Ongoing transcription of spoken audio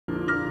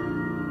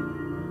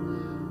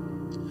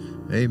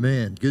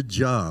Amen. Good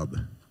job.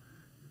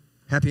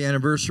 Happy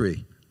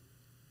anniversary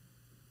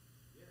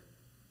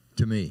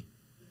to me.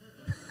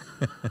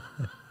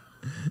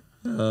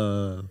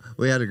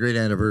 We had a great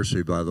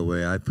anniversary, by the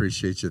way. I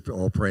appreciate you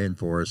all praying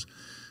for us.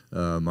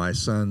 My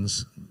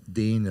sons,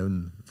 Dean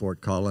in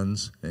Fort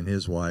Collins, and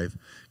his wife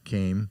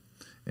came,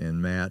 and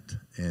Matt,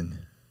 and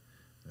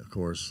of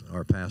course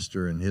our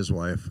pastor and his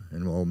wife,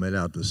 and we all met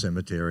out at the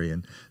cemetery.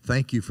 And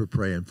thank you for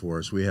praying for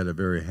us. We had a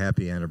very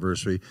happy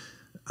anniversary.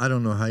 I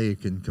don't know how you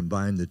can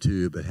combine the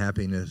two, but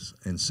happiness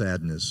and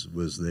sadness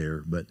was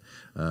there. But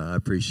I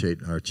appreciate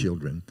our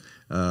children.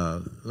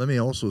 Let me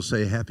also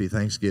say happy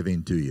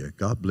Thanksgiving to you.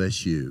 God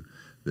bless you.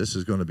 This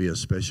is going to be a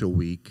special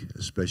week,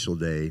 a special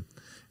day.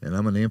 And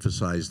I'm going to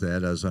emphasize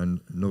that, as I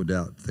no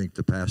doubt think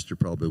the pastor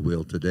probably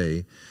will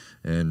today.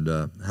 And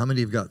how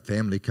many have got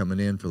family coming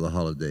in for the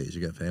holidays?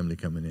 You got family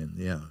coming in?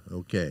 Yeah,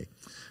 okay.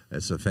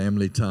 It's a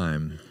family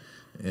time.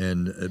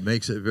 And it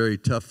makes it very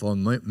tough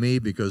on me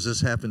because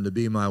this happened to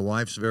be my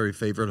wife's very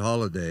favorite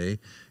holiday,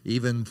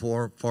 even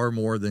far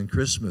more than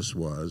Christmas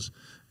was.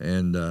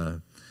 And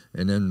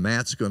then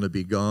Matt's going to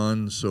be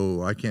gone,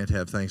 so I can't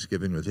have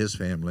Thanksgiving with his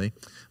family.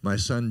 My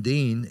son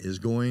Dean is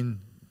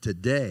going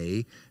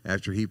today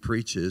after he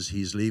preaches.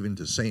 He's leaving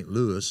to St.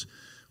 Louis,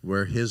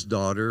 where his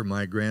daughter,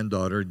 my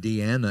granddaughter,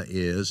 Deanna,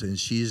 is, and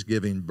she's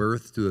giving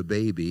birth to a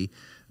baby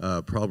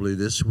probably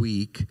this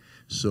week.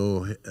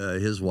 So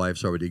his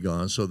wife's already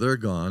gone, so they're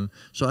gone.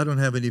 So I don't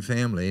have any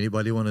family.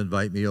 Anybody want to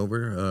invite me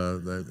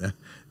over?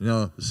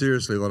 No,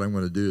 seriously, what I'm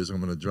going to do is I'm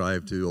going to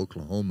drive to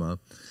Oklahoma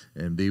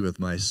and be with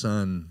my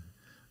son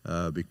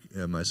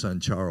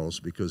Charles,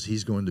 because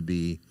he's going to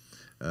be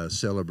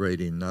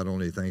celebrating not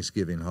only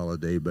Thanksgiving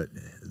holiday, but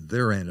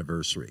their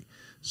anniversary.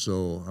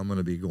 So I'm going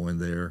to be going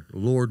there,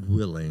 Lord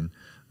willing,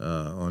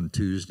 on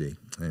Tuesday,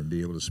 and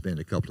be able to spend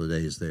a couple of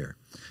days there.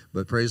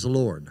 But praise the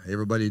Lord.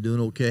 Everybody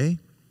doing okay?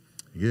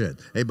 Good.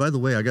 Hey, by the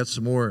way, I got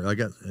some more. I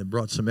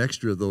brought some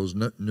extra of those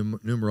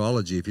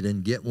numerology. If you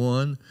didn't get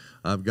one,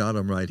 I've got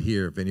them right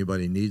here. If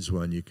anybody needs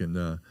one, you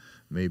can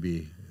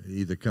maybe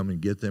either come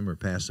and get them or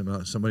pass them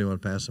out. Somebody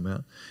want to pass them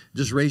out?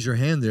 Just raise your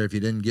hand there if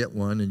you didn't get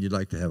one and you'd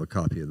like to have a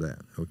copy of that,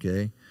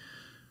 okay?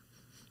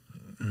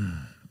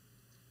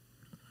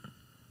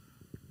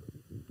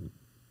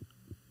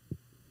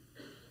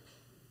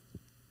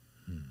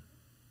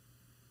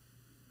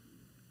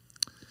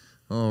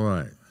 All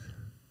right.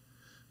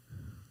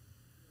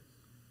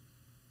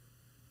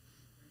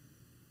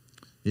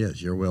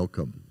 Yes, you're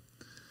welcome.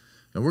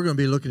 Now, we're going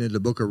to be looking at the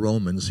book of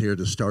Romans here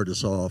to start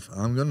us off.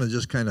 I'm going to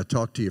just kind of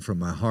talk to you from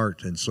my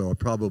heart, and so I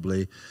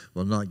probably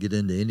will not get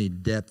into any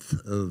depth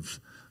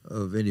of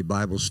any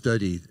Bible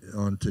study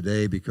on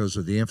today because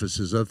of the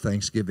emphasis of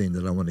Thanksgiving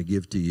that I want to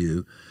give to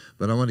you.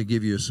 But I want to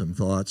give you some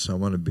thoughts. I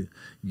want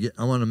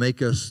to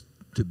make us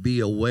to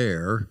be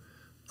aware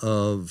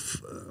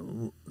of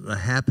the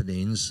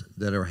happenings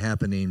that are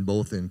happening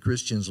both in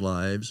Christians'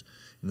 lives,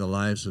 in the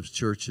lives of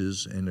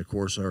churches, and of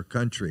course our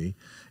country,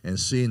 and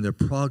seeing the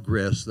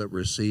progress that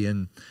we're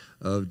seeing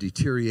of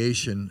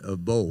deterioration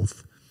of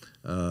both.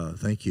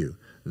 Thank you.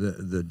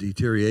 The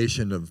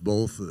deterioration of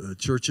both.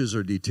 Churches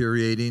are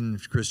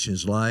deteriorating,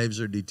 Christians' lives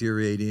are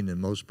deteriorating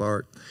in most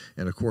part,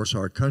 and of course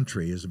our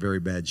country is in very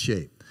bad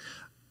shape.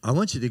 I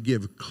want you to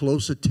give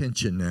close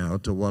attention now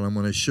to what I'm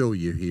going to show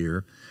you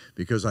here,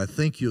 because I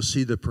think you'll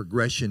see the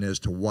progression as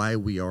to why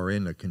we are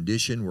in the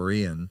condition we're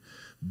in,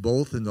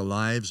 both in the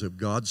lives of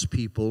God's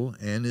people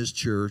and His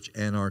church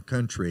and our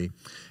country.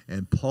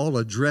 And Paul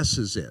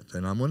addresses it.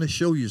 And I'm going to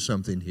show you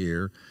something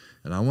here,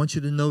 and I want you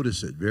to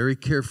notice it very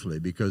carefully,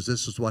 because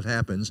this is what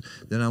happens.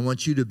 Then I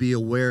want you to be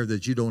aware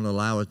that you don't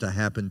allow it to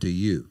happen to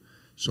you.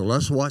 So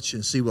let's watch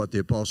and see what the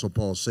Apostle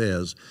Paul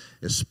says,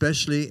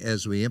 especially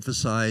as we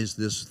emphasize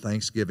this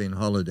Thanksgiving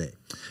holiday.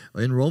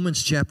 In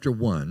Romans chapter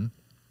 1,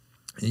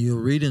 and you'll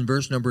read in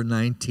verse number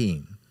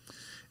 19,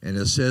 and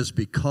it says,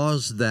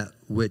 because that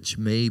which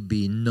may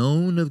be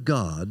known of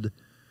God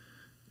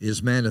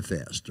is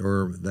manifest,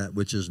 or that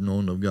which is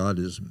known of God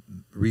is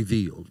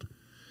revealed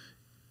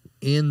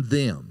in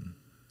them.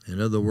 In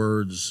other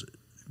words,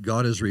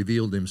 God has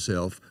revealed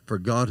Himself, for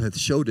God hath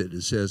showed it,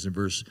 it says in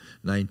verse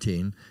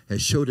 19,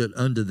 has showed it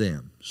unto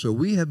them. So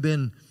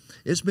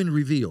it's been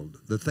revealed,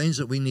 the things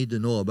that we need to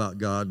know about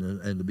God,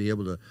 and to be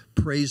able to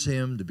praise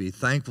Him, to be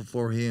thankful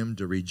for Him,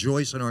 to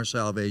rejoice in our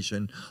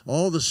salvation,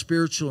 all the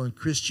spiritual and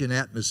Christian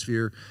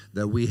atmosphere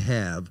that we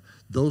have,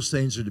 those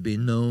things are to be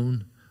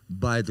known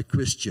by the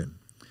Christian.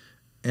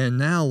 And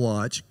now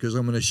watch, because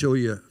I'm going to show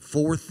you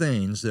 4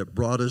 things that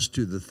brought us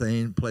to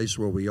the place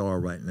where we are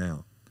right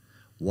now.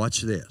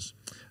 Watch this.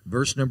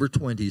 Verse number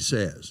 20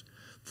 says,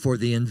 for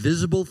the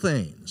invisible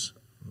things,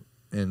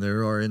 and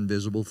there are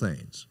invisible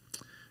things.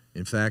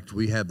 In fact,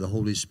 we have the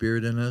Holy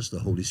Spirit in us. The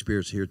Holy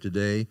Spirit's here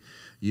today.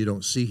 You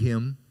don't see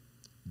Him,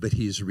 but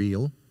He's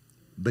real,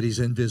 but He's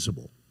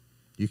invisible.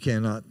 You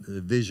cannot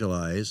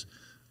visualize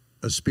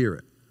a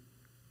spirit.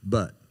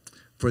 But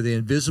for the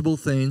invisible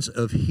things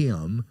of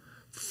Him,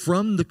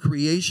 from the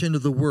creation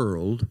of the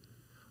world,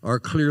 are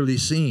clearly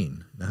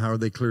seen. Now, how are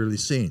they clearly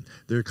seen?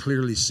 They're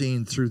clearly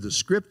seen through the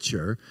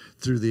Scripture,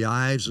 through the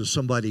eyes of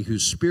somebody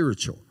who's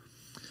spiritual.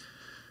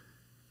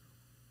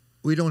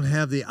 We don't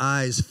have the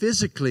eyes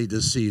physically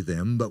to see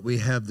them, but we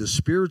have the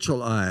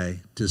spiritual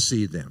eye to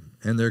see them,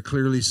 and they're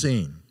clearly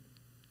seen.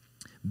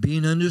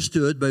 Being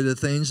understood by the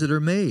things that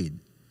are made,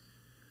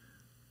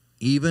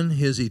 even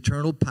his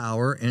eternal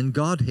power and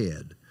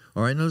Godhead.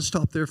 All right, now let's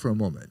stop there for a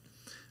moment.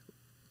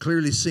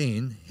 Clearly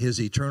seen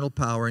his eternal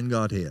power and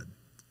Godhead.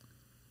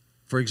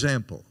 For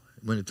example,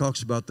 when it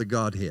talks about the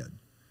Godhead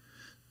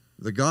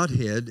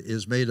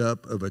is made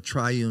up of a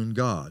triune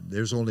God.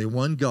 There's only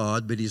one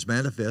God, but he's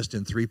manifest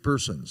in three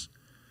persons.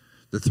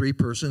 The three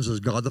persons is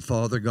God the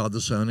Father, God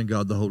the Son, and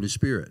God the Holy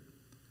Spirit.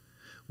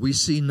 We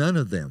see none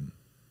of them,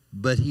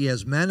 but he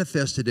has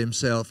manifested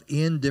himself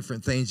in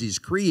different things he's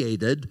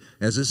created,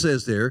 as it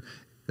says there,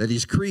 that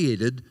he's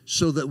created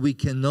so that we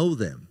can know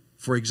them.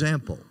 For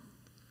example,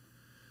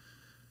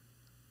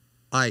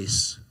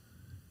 ice,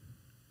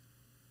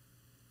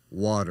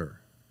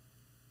 water,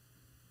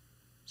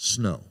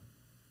 snow.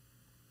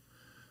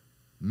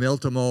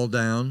 Melt them all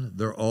down,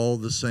 they're all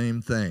the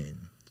same thing.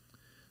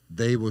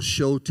 They will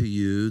show to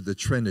you the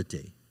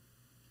Trinity.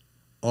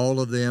 All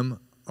of them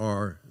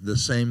are the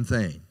same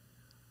thing.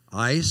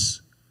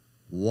 Ice,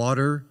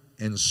 water,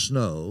 and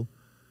snow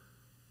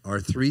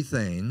are three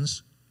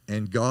things,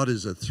 and God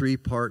is a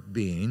three-part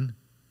being,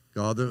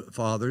 God the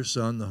Father,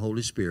 Son, the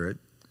Holy Spirit.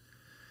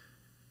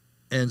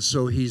 And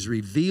so he's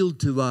revealed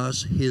to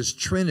us his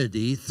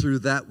Trinity through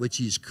that which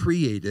he's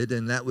created,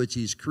 and that which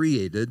he's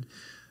created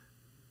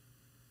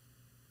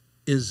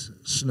is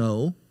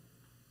snow,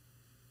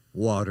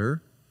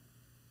 water,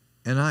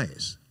 and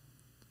ice.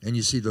 And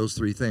you see those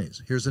three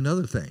things. Here's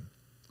another thing.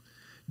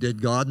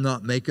 Did God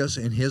not make us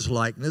in his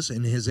likeness,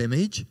 in his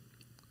image?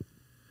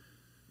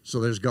 So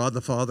there's God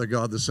the Father,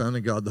 God the Son,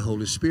 and God the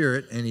Holy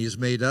Spirit, and he's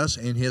made us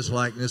in his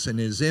likeness and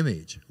his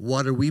image.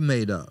 What are we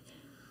made of?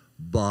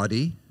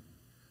 Body,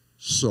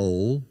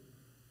 soul,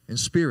 and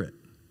spirit.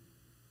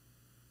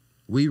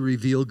 We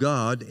reveal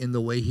God in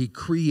the way he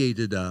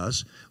created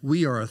us.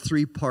 We are a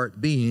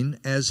three-part being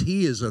as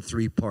he is a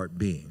three-part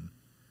being.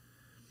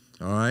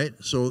 All right?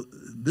 So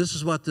this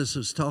is what this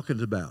is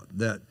talking about,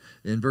 that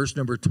in verse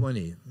number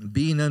 20,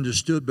 being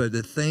understood by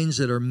the things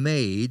that are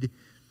made,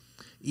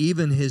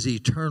 even his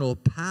eternal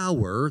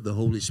power, the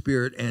Holy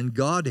Spirit, and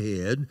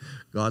Godhead,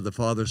 God the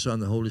Father, Son,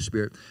 the Holy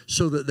Spirit,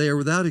 so that they are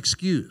without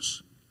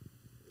excuse.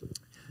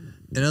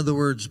 In other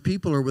words,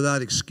 people are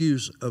without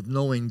excuse of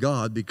knowing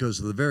God because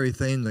of the very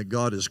thing that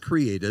God has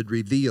created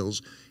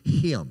reveals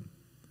him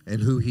and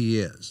who he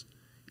is.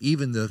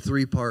 Even the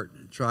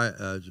three-part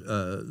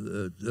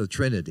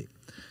Trinity.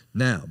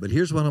 Now, but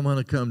here's what I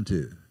want to come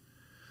to.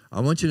 I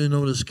want you to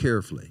notice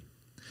carefully.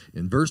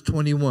 In verse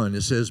 21,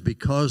 it says,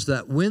 because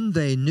that when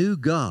they knew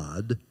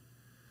God,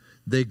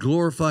 they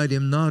glorified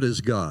him not as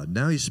God.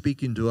 Now he's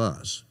speaking to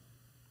us.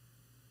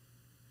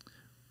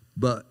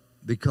 But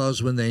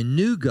because when they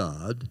knew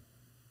God,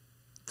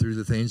 through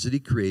the things that he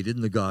created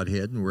in the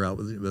Godhead, and we're out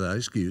without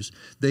excuse,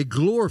 they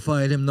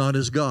glorified him not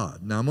as God.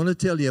 Now I'm going to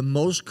tell you,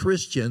 most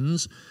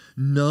Christians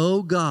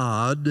know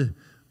God.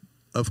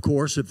 Of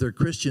course, if they're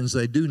Christians,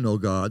 they do know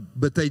God,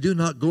 but they do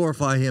not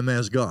glorify him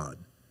as God.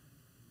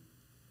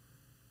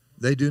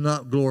 They do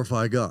not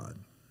glorify God.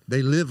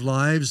 They live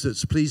lives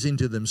that's pleasing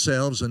to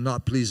themselves and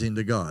not pleasing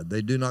to God.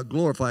 They do not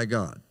glorify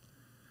God.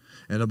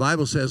 And the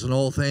Bible says, in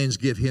all things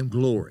give him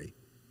glory.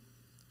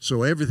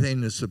 So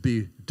everything is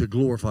to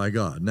glorify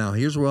God. Now,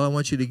 here's where I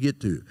want you to get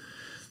to.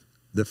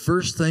 The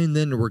first thing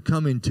then that we're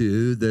coming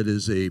to that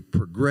is a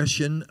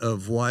progression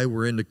of why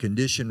we're in the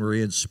condition we're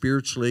in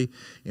spiritually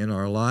in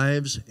our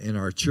lives, in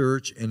our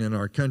church, and in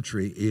our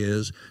country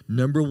is,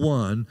 number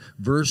one,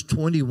 verse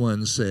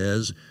 21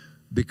 says,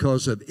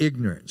 because of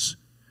ignorance.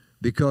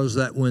 Because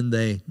that when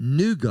they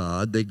knew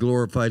God, they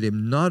glorified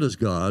him not as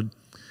God.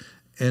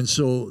 And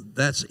so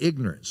that's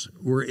ignorance.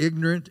 We're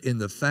ignorant in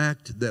the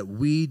fact that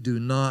we do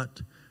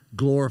not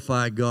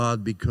glorify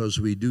God because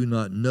we do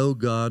not know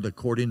God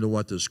according to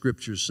what the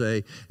scriptures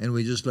say, and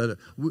we just let it.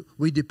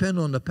 We depend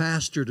on the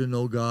pastor to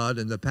know God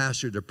and the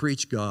pastor to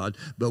preach God,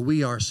 but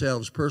we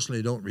ourselves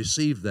personally don't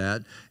receive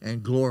that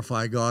and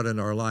glorify God in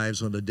our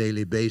lives on a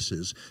daily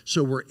basis.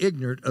 So we're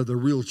ignorant of the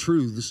real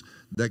truths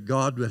that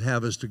God would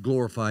have us to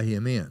glorify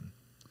him in.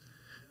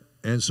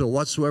 And so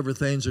whatsoever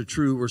things are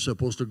true, we're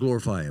supposed to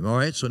glorify him. All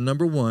right, so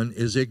number one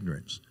is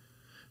ignorance.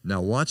 Now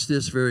watch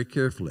this very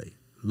carefully.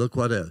 Look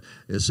what it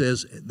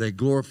says, they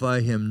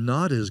glorify him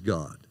not as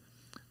God.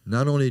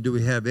 Not only do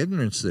we have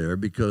ignorance there,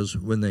 because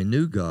when they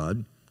knew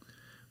God,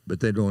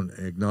 but they don't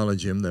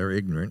acknowledge him, they're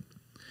ignorant.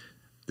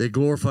 They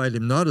glorified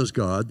him not as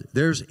God.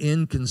 There's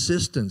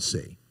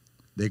inconsistency.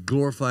 They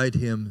glorified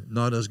him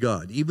not as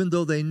God. Even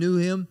though they knew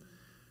him,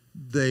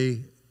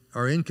 they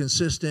are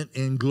inconsistent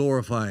in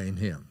glorifying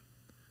him.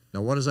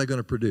 Now, what is that going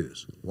to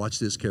produce? Watch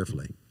this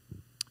carefully.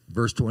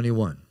 Verse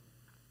 21.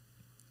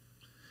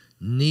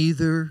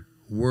 Neither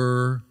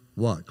were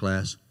what,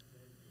 class?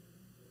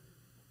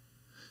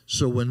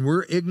 So when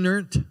we're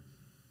ignorant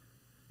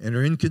and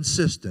are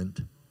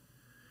inconsistent,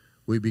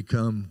 we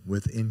become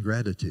with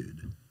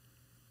ingratitude.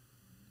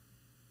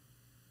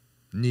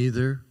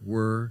 Neither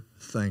were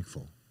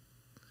thankful.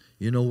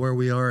 You know where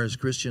we are as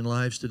Christian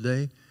lives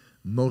today?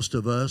 Most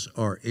of us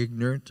are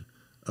ignorant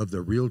of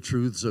the real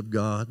truths of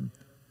God,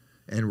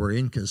 and we're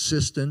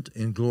inconsistent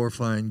in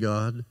glorifying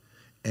God,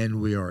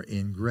 and we are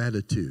in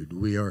gratitude.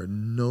 We are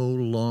no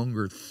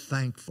longer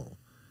thankful.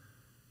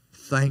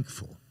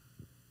 Thankful.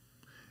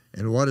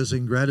 And what is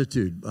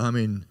ingratitude? I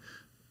mean,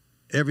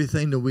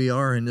 everything that we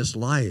are in this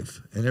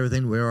life and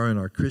everything we are in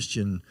our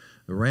Christian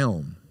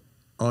realm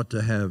ought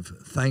to have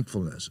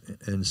thankfulness.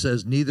 And it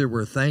says, neither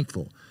were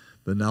thankful.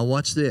 But now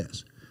watch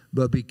this.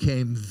 But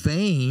became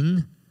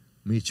vain,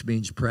 which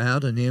means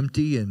proud and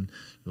empty and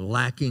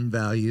lacking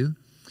value.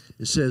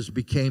 It says,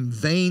 became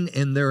vain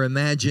in their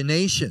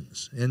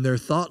imaginations, in their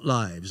thought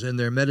lives, in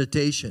their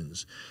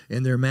meditations,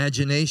 in their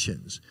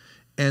imaginations.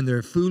 And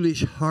their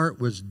foolish heart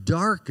was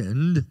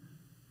darkened,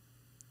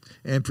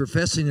 and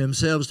professing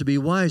themselves to be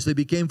wise, they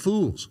became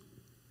fools.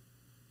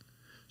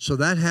 So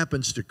that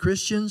happens to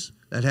Christians,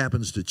 that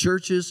happens to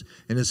churches,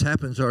 and this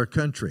happens to our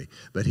country.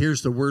 But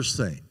here's the worst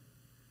thing,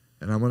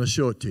 and I'm going to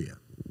show it to you.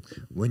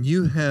 When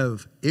you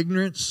have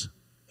ignorance,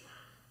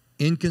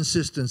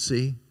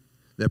 inconsistency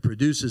that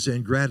produces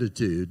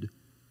ingratitude,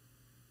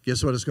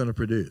 guess what it's going to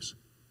produce?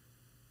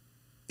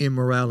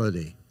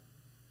 Immorality.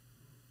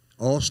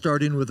 All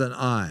starting with an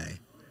I.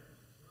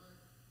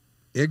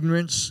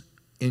 Ignorance,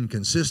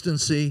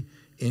 inconsistency,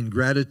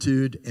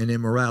 ingratitude, and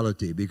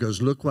immorality.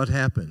 Because look what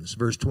happens.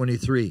 Verse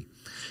 23.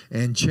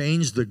 And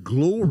changed the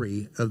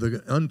glory of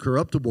the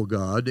uncorruptible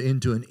God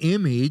into an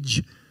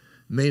image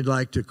made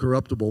like to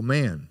corruptible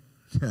man.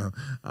 Now,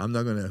 I'm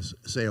not going to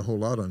say a whole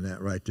lot on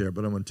that right there,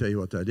 but I'm going to tell you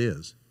what that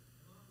is.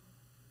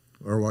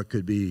 Or what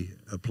could be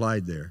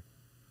applied there.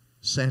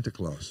 Santa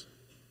Claus.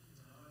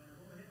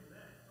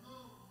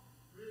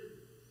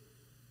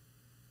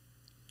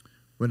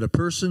 When a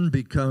person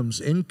becomes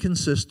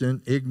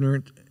inconsistent,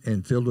 ignorant,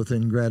 and filled with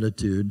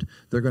ingratitude,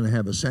 they're going to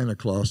have a Santa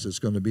Claus that's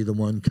going to be the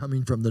one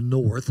coming from the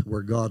north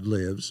where God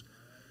lives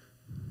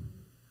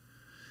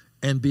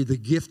and be the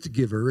gift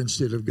giver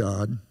instead of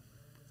God.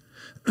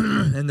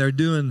 And they're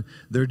doing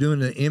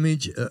an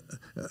image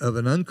of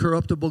an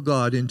uncorruptible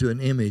God into an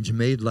image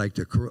made like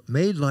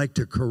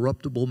the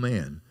corruptible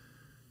man.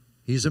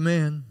 He's a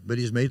man, but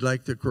he's made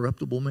like the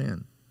corruptible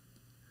man.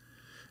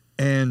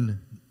 And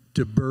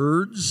to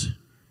birds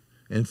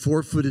and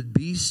four-footed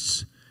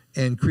beasts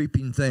and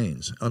creeping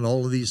things. And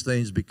all of these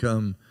things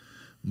become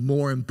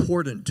more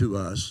important to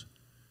us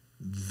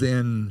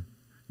than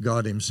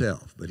God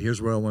himself. But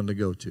here's where I wanted to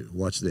go to.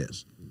 Watch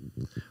this.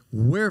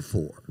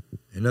 Wherefore,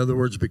 in other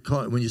words,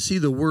 because when you see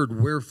the word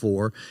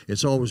wherefore,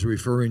 it's always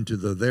referring to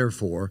the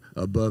therefore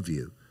above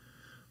you.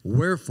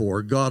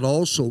 Wherefore, God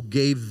also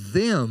gave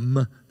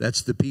them,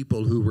 that's the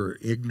people who were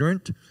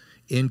ignorant,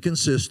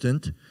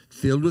 inconsistent,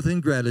 filled with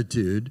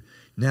ingratitude.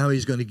 Now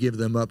he's going to give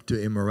them up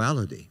to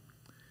immorality,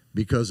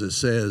 because it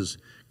says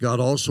God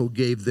also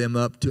gave them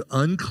up to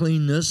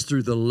uncleanness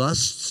through the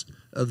lusts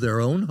of their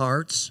own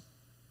hearts,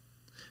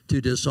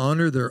 to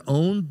dishonor their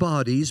own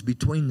bodies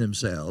between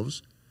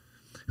themselves,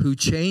 who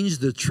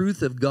changed the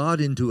truth of God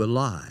into a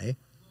lie,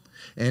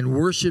 and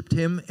worshiped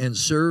him and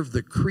served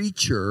the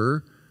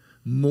creature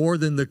more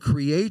than the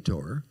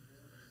Creator,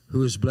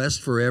 who is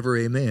blessed forever.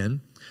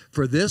 Amen.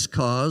 For this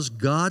cause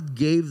God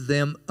gave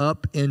them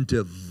up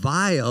into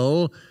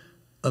vile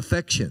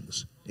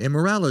affections.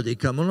 Immorality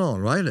coming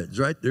on, right? It's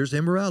right. There's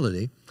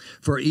immorality.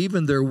 For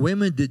even their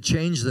women did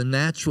change the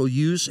natural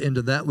use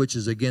into that which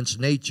is against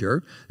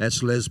nature.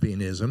 That's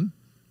lesbianism.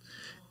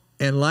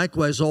 And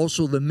likewise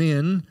also the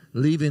men,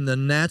 leaving the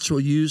natural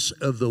use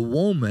of the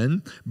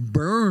woman,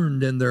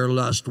 burned in their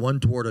lust one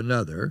toward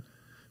another.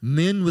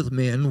 Men with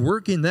men,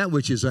 working that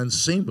which is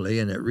unseemly,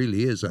 and it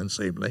really is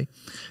unseemly,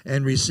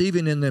 and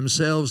receiving in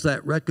themselves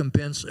that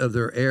recompense of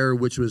their error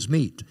which was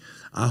meet.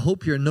 I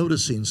hope you're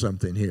noticing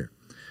something here.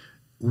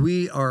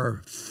 We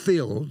are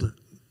filled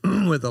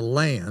with a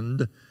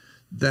land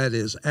that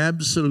is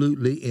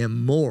absolutely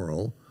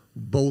immoral,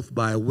 both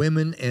by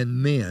women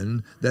and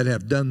men that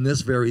have done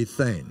this very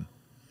thing.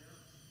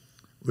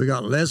 We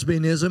got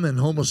lesbianism and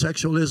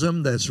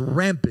homosexualism that's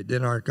rampant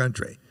in our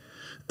country.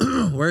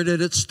 Where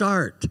did it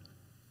start?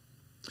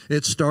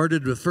 It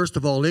started with, first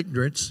of all,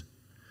 ignorance,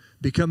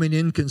 becoming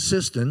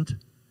inconsistent,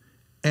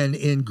 and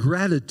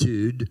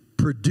ingratitude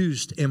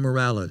produced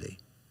immorality.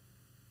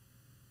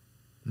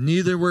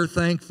 Neither were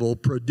thankful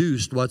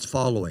produced what's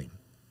following.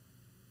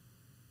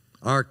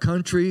 Our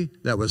country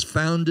that was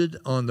founded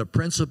on the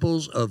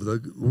principles of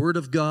the Word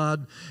of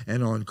God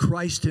and on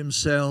Christ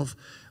himself,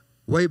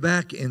 way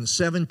back in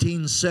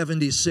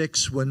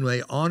 1776, when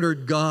they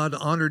honored God,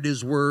 honored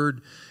his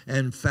word,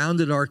 and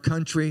founded our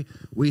country,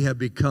 we have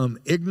become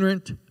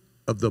ignorant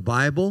of the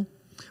Bible.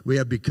 We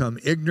have become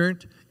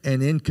ignorant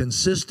and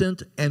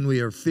inconsistent, and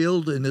we are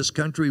filled in this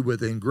country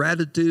with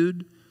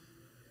ingratitude,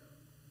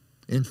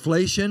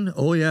 inflation,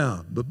 oh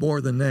yeah, but more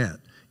than that,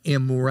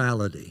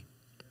 immorality.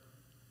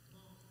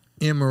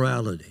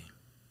 Immorality.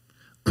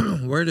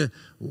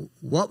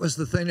 What was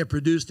the thing that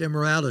produced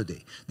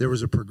immorality? There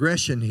was a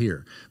progression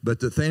here. But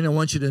the thing I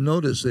want you to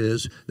notice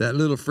is that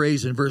little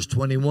phrase in verse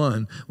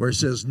 21 where it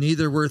says,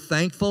 neither were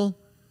thankful.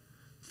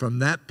 From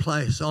that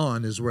place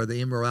on is where the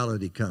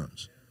immorality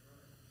comes.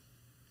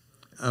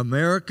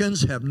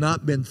 Americans have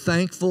not been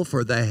thankful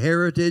for the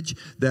heritage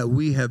that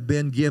we have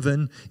been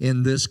given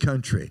in this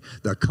country.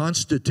 The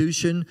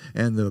Constitution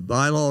and the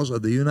bylaws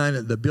of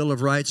the Bill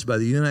of Rights by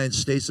the United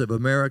States of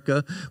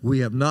America, we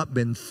have not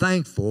been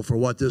thankful for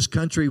what this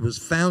country was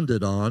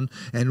founded on,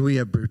 and we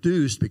have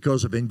produced,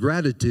 because of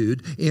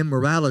ingratitude,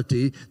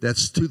 immorality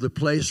that's to the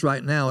place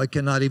right now it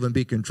cannot even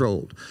be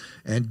controlled.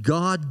 And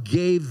God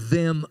gave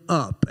them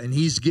up, and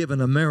He's given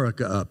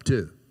America up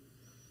too.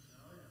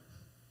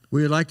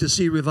 We would like to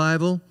see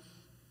revival?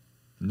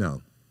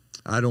 No.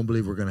 I don't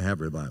believe we're going to have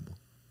revival.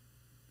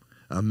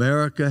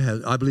 America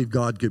has, I believe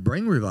God could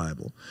bring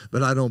revival,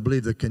 but I don't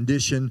believe the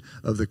condition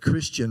of the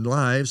Christian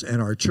lives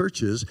and our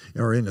churches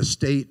are in a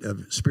state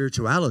of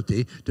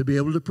spirituality to be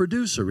able to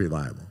produce a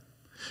revival.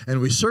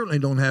 And we certainly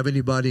don't have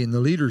anybody in the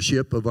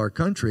leadership of our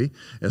country,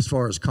 as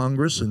far as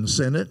Congress and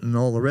Senate and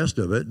all the rest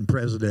of it, and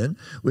President.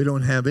 We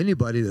don't have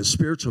anybody that's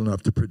spiritual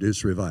enough to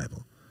produce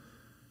revival.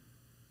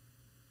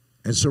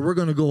 And so we're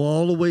going to go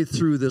all the way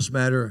through this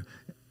matter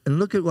and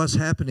look at what's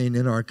happening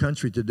in our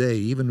country today,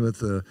 even with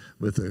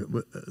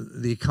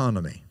the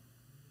economy,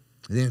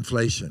 the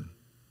inflation,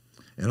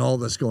 and all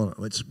that's going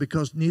on. It's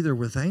because neither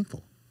were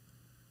thankful.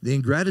 The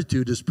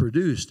ingratitude is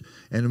produced,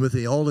 and with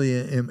all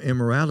the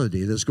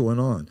immorality that's going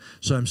on.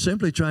 So I'm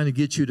simply trying to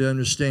get you to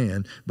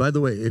understand. By the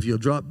way, if you'll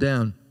drop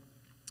down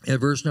at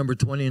verse number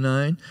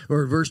 29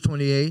 or verse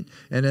 28,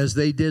 and as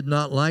they did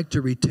not like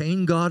to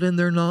retain God in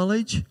their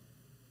knowledge.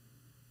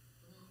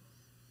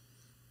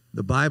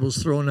 The Bible's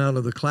thrown out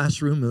of the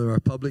classroom of our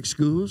public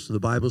schools. The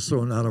Bible's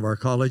thrown out of our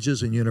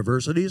colleges and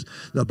universities.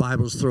 The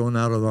Bible's thrown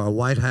out of our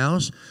White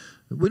House.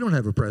 We don't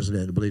have a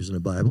president who believes in the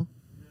Bible.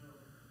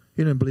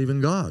 He doesn't believe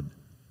in God.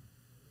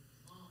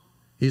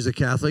 He's a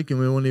Catholic, and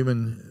he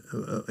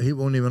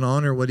won't even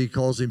honor what he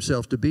calls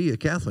himself to be, a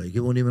Catholic. He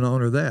won't even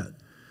honor that.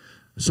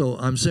 So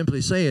I'm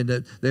simply saying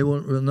that they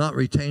will not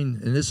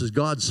retain, and this is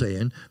God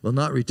saying, will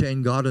not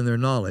retain God in their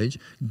knowledge.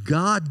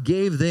 God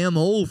gave them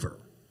over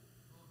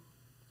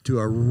to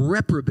a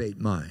reprobate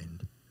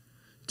mind,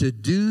 to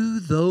do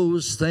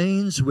those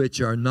things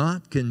which are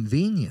not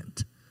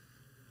convenient.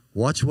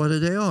 Watch what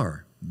they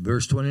are.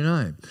 Verse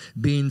 29,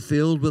 being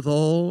filled with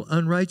all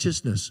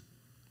unrighteousness.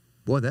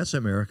 Boy, that's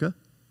America.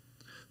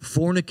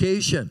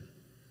 Fornication.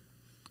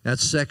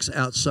 That's sex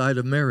outside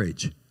of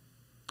marriage.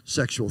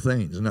 Sexual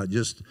things, not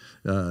just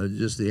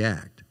the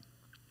act.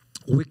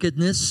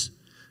 Wickedness,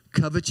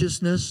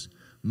 covetousness,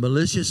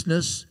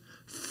 maliciousness,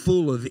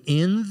 full of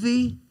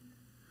envy,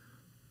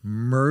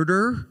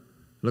 murder.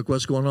 Look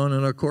what's going on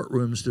in our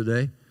courtrooms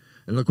today.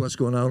 And look what's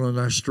going on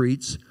our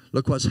streets.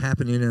 Look what's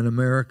happening in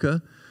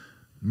America.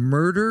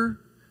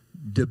 Murder,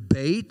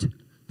 debate.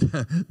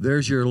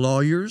 There's your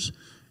lawyers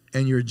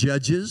and your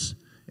judges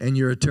and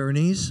your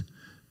attorneys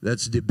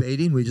that's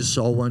debating. We just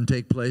saw one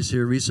take place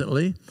here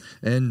recently.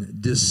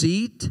 And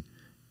deceit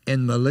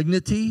and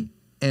malignity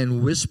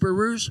and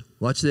whisperers.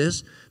 Watch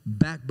this.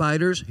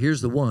 Backbiters.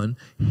 Here's the one.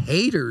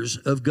 Haters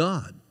of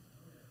God.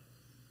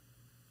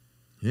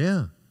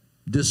 Yeah.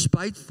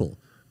 Despiteful,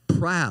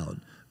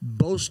 proud,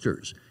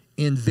 boasters,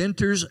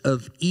 inventors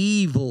of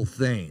evil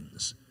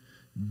things,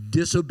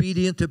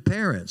 disobedient to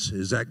parents.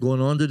 Is that going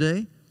on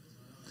today?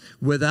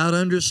 Without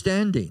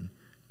understanding,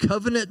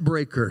 covenant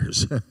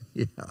breakers.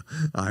 Yeah,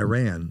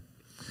 Iran.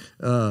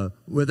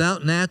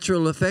 Without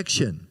natural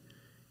affection,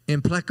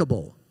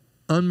 implacable,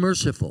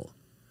 unmerciful,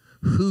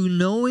 who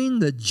knowing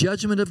the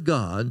judgment of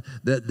God,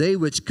 that they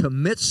which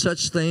commit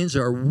such things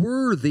are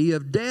worthy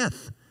of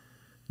death,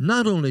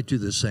 not only do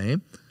the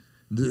same,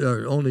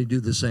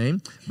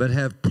 but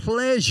have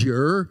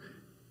pleasure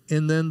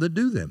in them that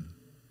do them.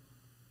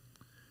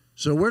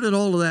 So where did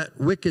all of that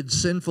wicked,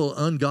 sinful,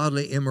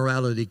 ungodly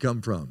immorality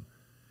come from?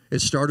 It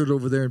started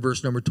over there in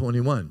verse number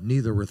 21.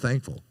 Neither were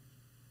thankful.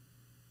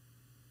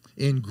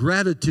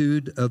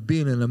 Ingratitude of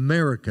being an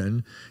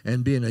American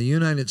and being a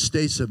United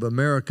States of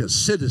America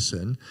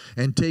citizen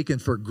and taking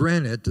for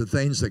granted the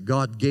things that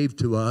God gave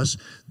to us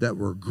that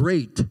were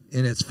great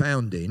in its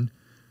founding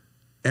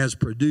has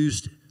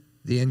produced,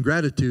 the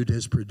ingratitude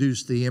has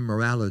produced the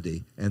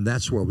immorality, and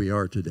that's where we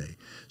are today.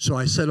 So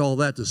I said all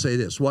that to say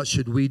this. What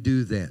should we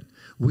do then?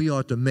 We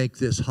ought to make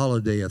this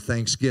holiday of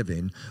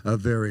Thanksgiving a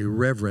very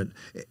reverent.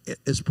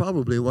 It's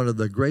probably one of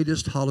the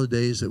greatest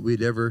holidays that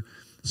we'd ever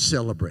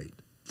celebrate.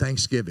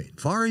 Thanksgiving.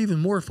 Even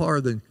more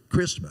far than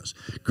Christmas.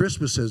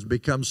 Christmas has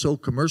become so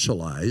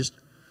commercialized.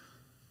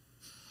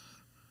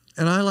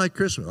 And I like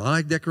Christmas. I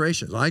like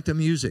decorations. I like the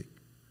music.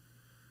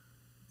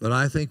 But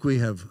I think we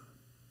have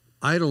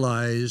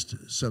idolized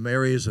some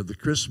areas of the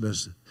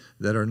Christmas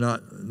that are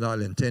not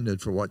intended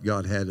for what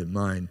God had in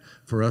mind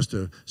for us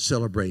to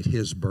celebrate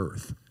His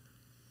birth.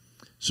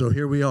 So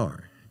here we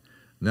are.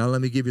 Now let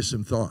me give you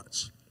some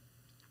thoughts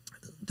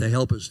to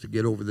help us to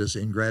get over this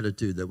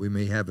ingratitude that we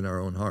may have in our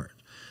own heart.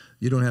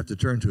 You don't have to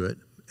turn to it.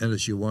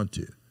 unless you want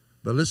to.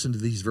 But listen to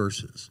these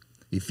verses.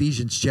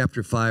 Ephesians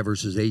chapter 5,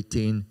 verses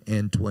 18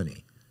 and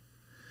 20.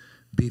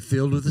 Be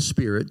filled with the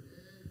Spirit,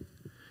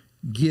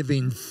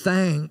 giving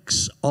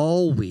thanks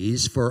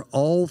always for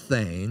all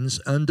things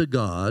unto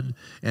God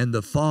and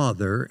the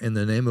Father in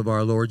the name of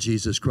our Lord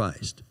Jesus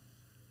Christ.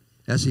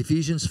 That's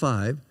Ephesians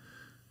 5.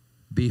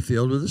 Be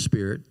filled with the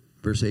Spirit,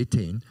 verse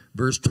 18.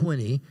 Verse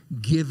 20,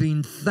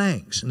 giving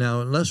thanks.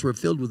 Now, unless we're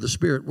filled with the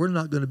Spirit, we're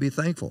not going to be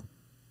thankful.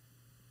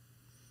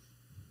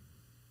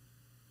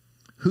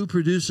 Who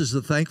produces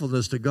the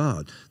thankfulness to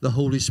God? The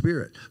Holy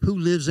Spirit. Who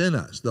lives in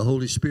us? The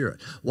Holy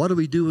Spirit. What do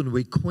we do when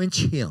we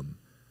quench Him?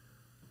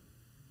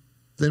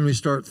 Then we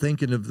start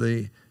thinking of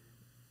the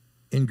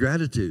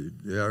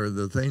ingratitude or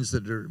the things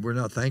that we're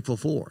not thankful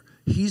for.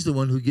 He's the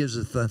one who gives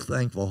us a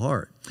thankful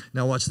heart.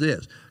 Now watch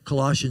this.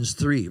 Colossians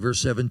 3,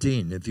 verse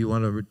 17. If you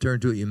want to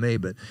return to it, you may,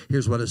 but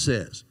here's what it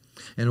says.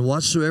 And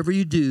whatsoever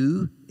you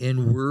do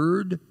in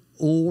word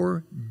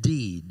or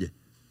deed,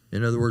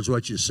 in other words,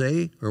 what you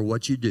say or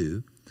what you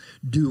do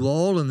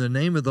all in the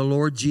name of the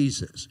Lord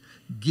Jesus,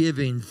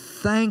 giving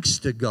thanks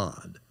to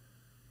God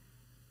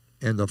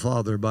and the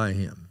Father by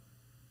Him.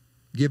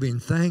 Giving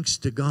thanks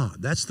to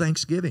God. That's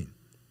thanksgiving.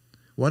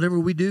 Whatever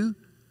we do,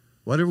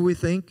 whatever we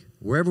think,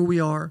 wherever we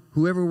are,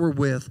 whoever we're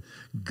with,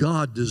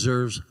 God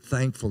deserves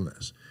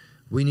thankfulness.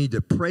 We need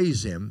to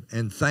praise Him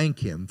and thank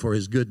Him for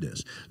His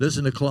goodness.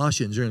 Listen to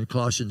Colossians. You're in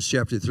Colossians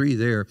chapter 3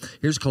 there.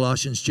 Here's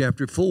Colossians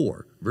chapter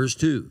 4, verse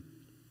 2.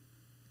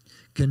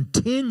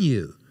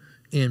 Continue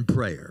in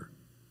prayer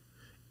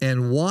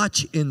and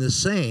watch in the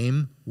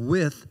same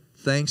with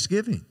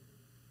thanksgiving.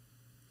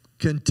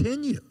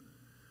 Continue.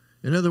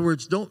 In other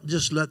words, don't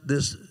just let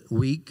this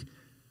week,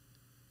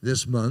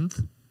 this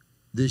month,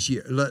 this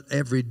year, let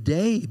every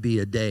day be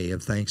a day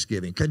of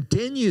thanksgiving.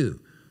 Continue.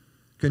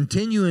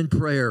 Continue in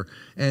prayer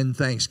and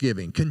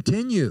thanksgiving.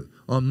 Continue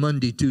on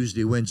Monday,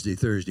 Tuesday, Wednesday,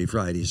 Thursday,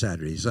 Friday,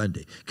 Saturday,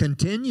 Sunday.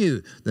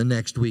 Continue the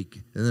next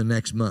week and the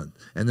next month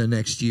and the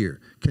next year.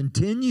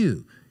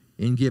 Continue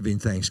in giving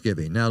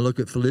thanksgiving. Now look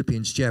at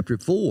Philippians chapter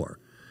 4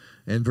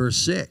 and verse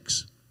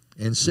 6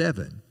 and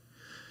 7.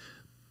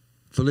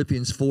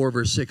 Philippians 4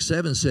 verse 6,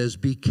 7 says,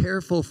 be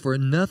careful for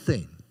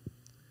nothing,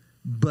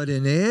 but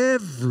in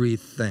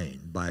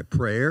everything by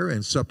prayer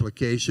and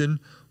supplication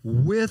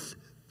with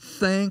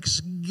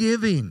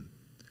thanksgiving,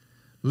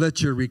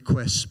 let your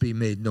requests be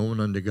made known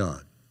unto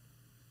God.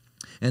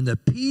 And the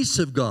peace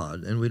of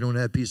God, and we don't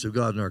have peace of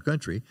God in our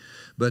country,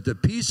 but the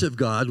peace of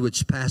God,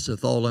 which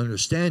passeth all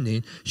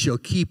understanding, shall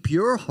keep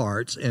your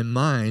hearts and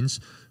minds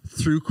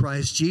through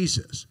Christ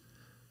Jesus.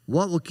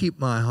 What will keep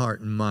my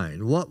heart and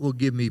mind? What will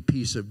give me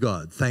peace of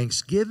God?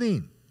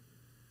 Thanksgiving.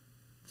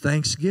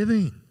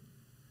 Thanksgiving.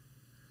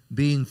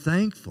 Being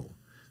thankful.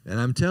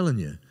 And I'm telling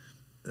you,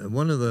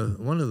 one of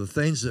the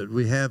things that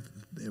we have,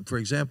 for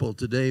example,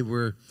 today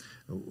we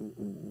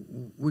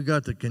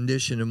got the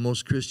condition of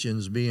most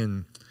Christians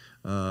being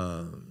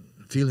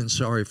feeling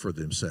sorry for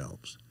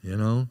themselves, you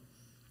know.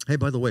 Hey,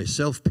 by the way,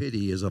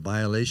 self-pity is a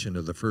violation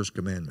of the first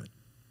commandment.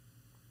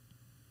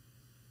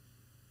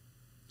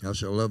 Thou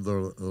shalt love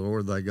the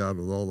Lord thy God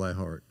with all thy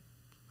heart,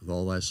 with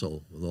all thy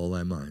soul, with all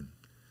thy mind.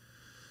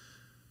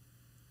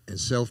 And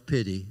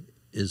self-pity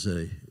is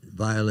a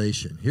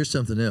violation. Here's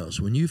something else.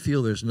 When you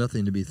feel there's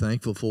nothing to be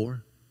thankful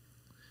for,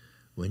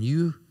 when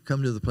you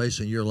come to the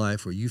place in your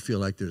life where you feel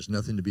like there's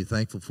nothing to be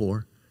thankful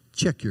for,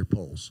 check your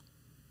pulse.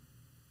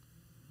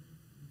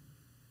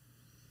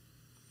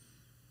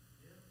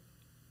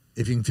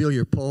 If you can feel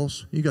your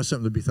pulse, you got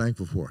something to be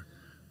thankful for.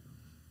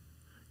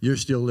 You're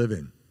still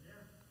living.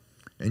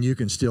 And you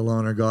can still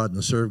honor God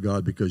and serve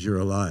God because you're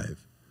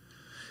alive.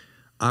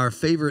 Our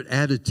favorite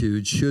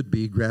attitude should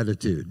be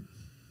gratitude.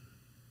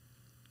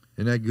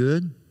 Isn't that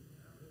good?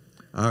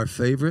 Our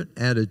favorite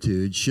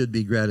attitude should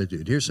be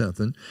gratitude. Here's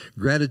something.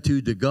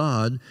 Gratitude to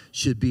God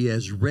should be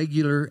as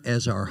regular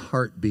as our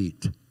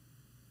heartbeat.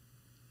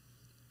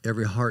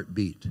 Every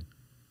heartbeat.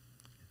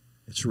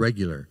 It's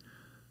regular.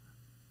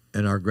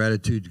 And our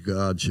gratitude to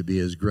God should be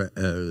as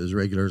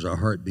regular as our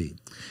heartbeat.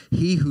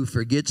 He who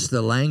forgets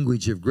the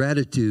language of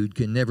gratitude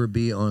can never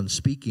be on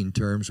speaking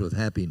terms with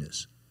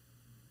happiness.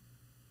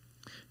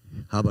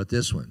 How about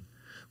this one?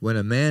 When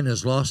a man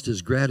has lost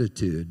his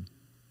gratitude,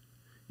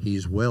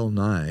 he's well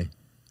nigh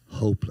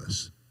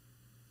hopeless.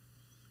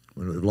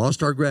 When we've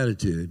lost our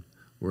gratitude,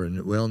 we're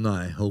well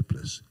nigh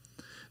hopeless.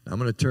 Now, I'm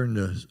going to turn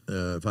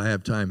to, if I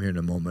have time here in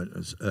a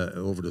moment,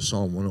 over to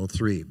Psalm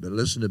 103. But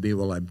listen to me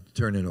while I'm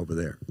turning over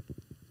there.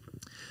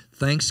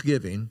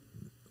 Thanksgiving,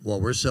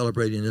 what we're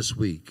celebrating this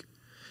week,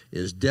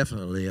 is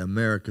definitely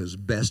America's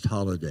best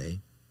holiday,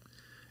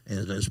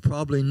 and it's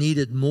probably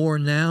needed more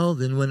now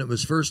than when it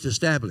was first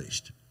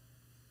established.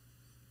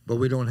 But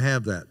we don't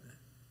have that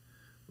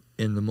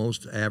in the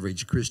most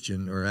average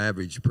Christian or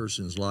average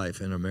person's life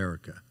in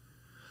America.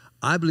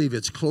 I believe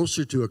it's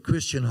closer to a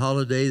Christian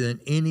holiday than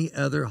any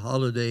other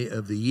holiday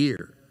of the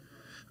year.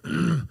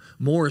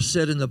 More is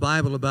said in the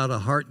Bible about a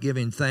heart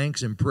giving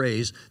thanks and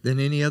praise than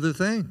any other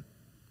thing.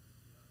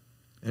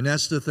 And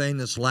that's the thing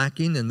that's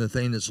lacking and the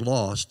thing that's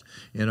lost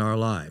in our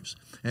lives.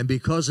 And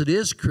because it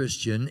is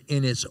Christian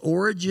in its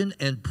origin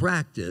and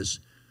practice,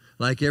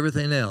 like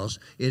everything else,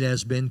 it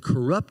has been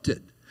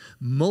corrupted.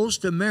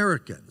 Most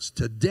Americans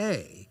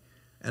today,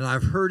 and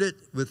I've heard it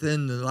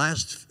within the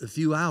last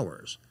few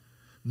hours,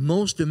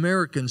 most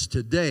Americans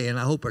today, and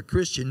I hope a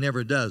Christian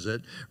never does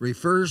it,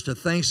 refers to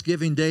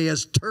Thanksgiving Day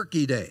as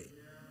Turkey Day.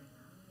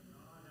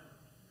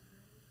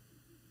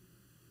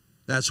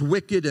 That's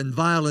wicked and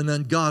vile and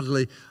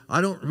ungodly.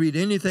 I don't read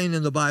anything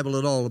in the Bible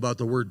at all about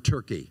the word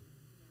turkey.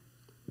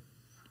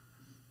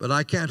 But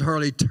I can't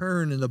hardly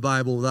turn in the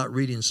Bible without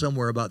reading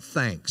somewhere about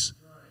thanks.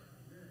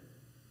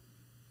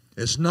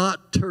 It's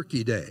not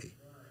Turkey Day.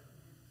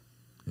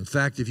 In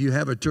fact, if you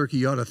have a turkey,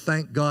 you ought to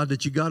thank God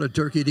that you got a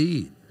turkey to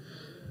eat.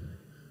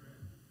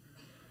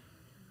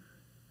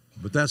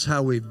 But that's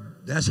how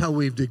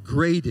we've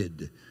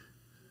degraded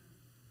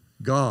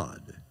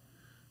God.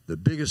 The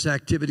biggest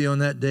activity on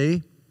that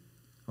day,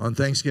 on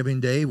Thanksgiving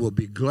Day, will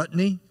be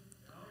gluttony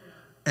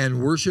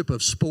and worship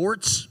of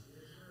sports,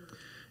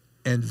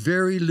 and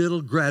very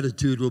little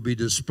gratitude will be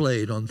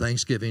displayed on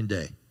Thanksgiving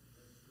Day.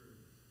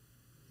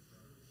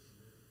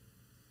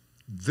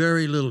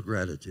 Very little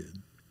gratitude.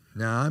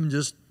 Now, I'm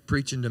just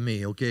preaching to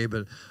me, okay,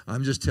 but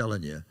I'm just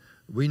telling you,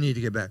 we need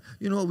to get back.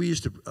 You know what we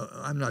used to,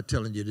 I'm not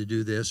telling you to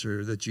do this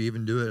or that you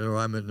even do it, or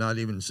I'm not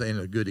even saying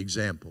a good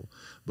example.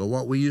 But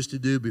what we used to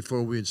do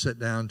before we would sit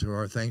down to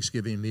our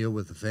Thanksgiving meal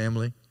with the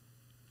family,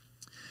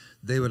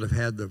 they would have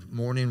had the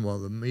morning while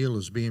the meal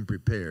was being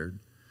prepared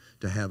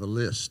to have a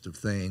list of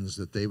things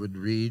that they would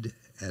read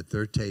at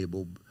their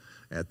table,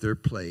 at their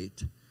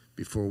plate,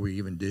 before we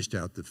even dished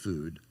out the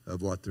food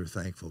of what they're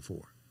thankful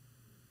for.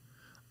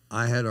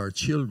 I had our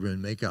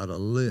children make out a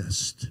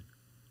list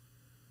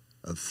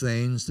of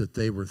things that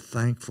they were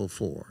thankful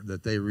for,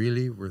 that they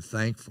really were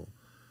thankful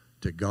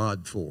to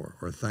God for,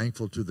 or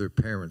thankful to their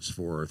parents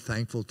for, or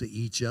thankful to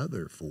each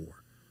other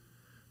for.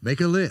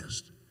 Make a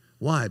list.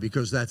 Why?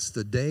 Because that's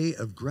the day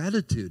of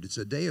gratitude. It's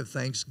a day of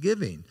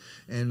thanksgiving.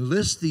 And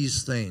list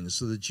these things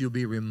so that you'll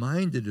be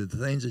reminded of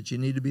the things that you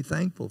need to be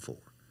thankful for.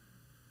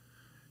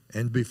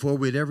 And before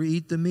we'd ever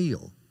eat the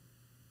meal,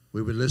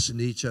 we would listen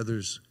to each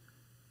other's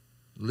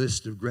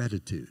list of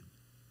gratitude.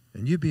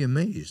 And you'd be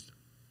amazed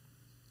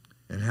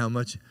at how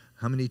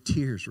many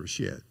tears were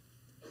shed.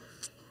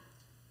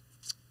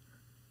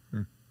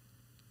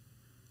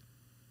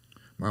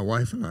 My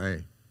wife and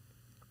I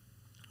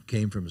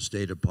came from a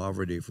state of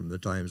poverty from the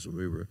times when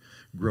we were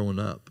growing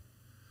up.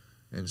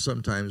 And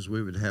sometimes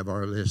we would have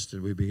our list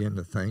and we begin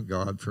to thank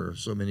God for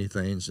so many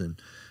things. And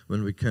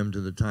when we come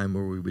to the time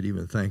where we would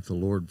even thank the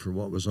Lord for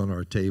what was on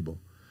our table.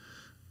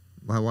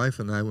 My wife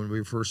and I, when we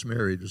were first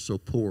married, were so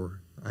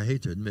poor. I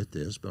hate to admit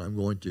this, but I'm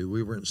going to.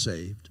 We weren't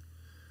saved.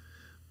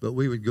 But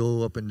we would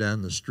go up and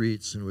down the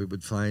streets and we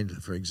would find,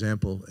 for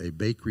example, a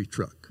bakery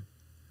truck.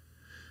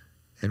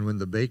 And when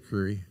the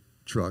bakery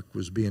truck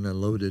was being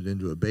unloaded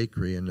into a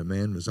bakery and the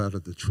man was out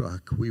of the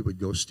truck, we would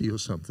go steal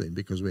something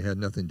because we had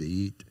nothing to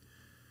eat.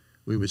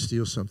 We would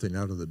steal something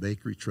out of the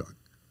bakery truck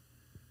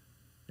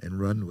and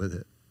run with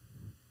it.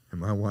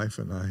 And my wife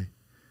and I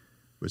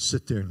would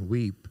sit there and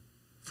weep,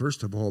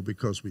 first of all,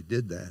 because we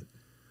did that,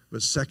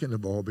 but second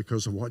of all,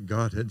 because of what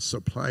God had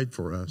supplied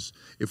for us.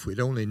 If we'd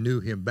only knew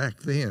him back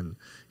then,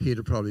 he'd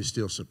have probably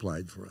still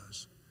supplied for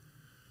us.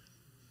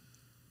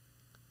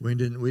 We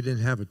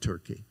didn't have a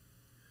turkey.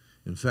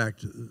 In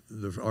fact,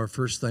 our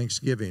first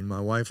Thanksgiving, my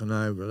wife and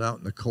I were out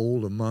in the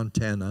cold of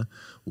Montana,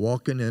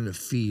 walking in a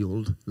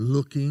field,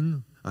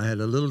 looking. I had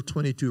a little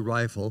 .22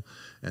 rifle,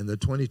 and the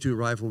 .22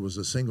 rifle was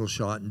a single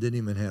shot and didn't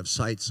even have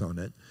sights on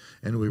it.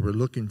 And we were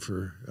looking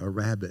for a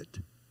rabbit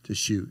to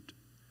shoot.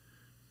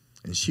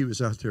 And she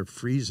was out there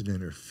freezing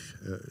in her,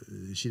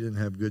 she didn't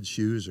have good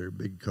shoes or a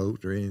big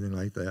coat or anything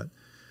like that.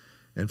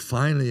 And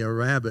finally a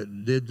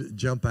rabbit did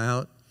jump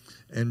out,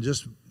 and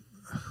just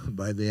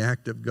by the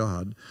act of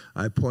God,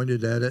 I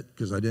pointed at it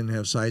because I didn't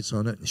have sights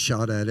on it and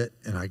shot at it,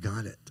 and I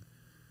got it.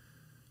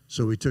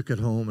 So we took it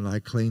home and I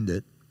cleaned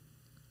it,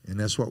 and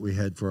that's what we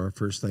had for our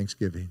first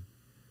Thanksgiving.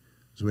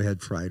 So we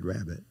had fried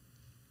rabbit.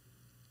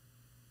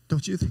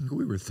 Don't you think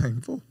we were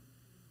thankful?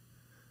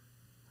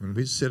 When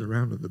we'd sit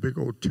around with a big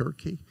old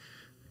turkey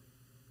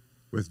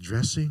with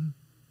dressing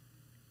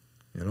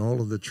and all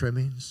of the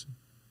trimmings.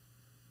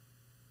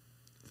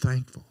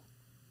 Thankful.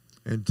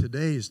 And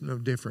today is no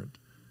different.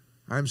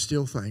 I'm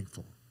still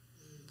thankful.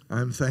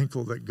 I'm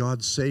thankful that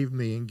God saved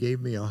me and gave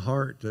me a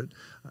heart that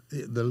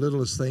the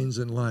littlest things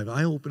in life.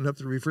 I opened up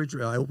the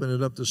refrigerator. I opened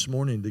it up this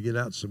morning to get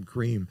out some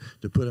cream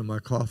to put in my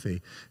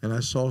coffee. And I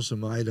saw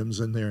some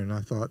items in there and I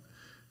thought,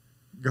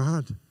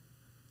 God,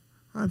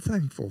 I'm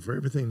thankful for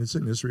everything that's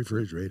in this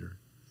refrigerator.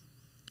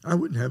 I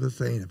wouldn't have a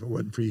thing if it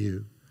wasn't for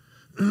you.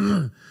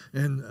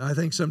 And I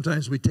think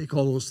sometimes we take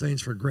all those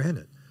things for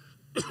granted.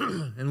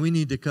 And we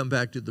need to come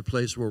back to the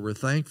place where we're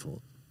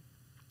thankful.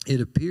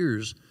 It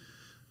appears,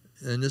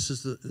 and this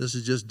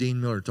is just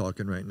Dean Miller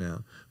talking right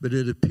now, but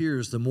it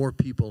appears the more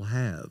people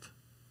have,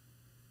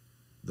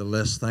 the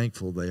less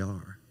thankful they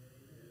are.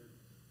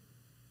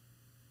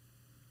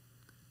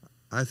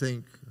 I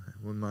think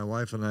when my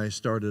wife and I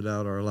started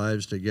out our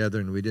lives together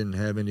and we didn't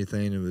have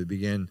anything, and we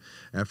began,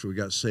 after we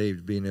got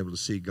saved, being able to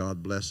see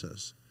God bless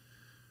us,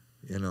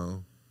 you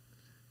know,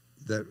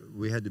 that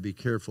we had to be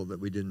careful that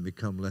we didn't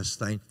become less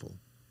thankful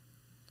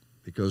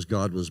because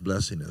God was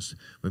blessing us.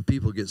 When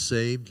people get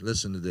saved,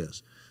 listen to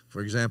this.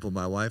 For example,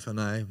 my wife and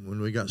I,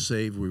 when we got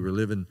saved, we were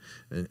living,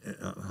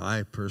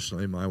 I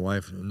personally, my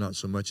wife, not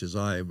so much as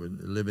I, were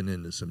living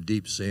in some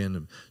deep sin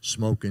of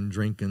smoking,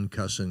 drinking,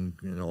 cussing,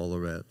 and all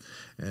of that.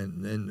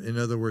 And in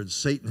other words,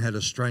 Satan had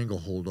a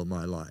stranglehold on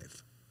my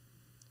life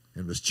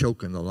and was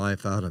choking the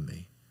life out of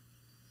me.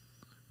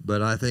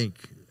 But I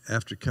think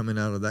after coming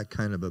out of that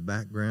kind of a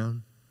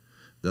background,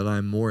 that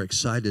I'm more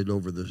excited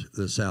over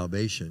the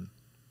salvation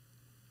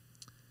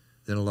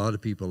than a lot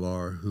of people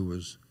are who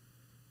was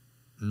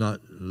not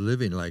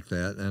living like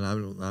that. And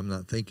I'm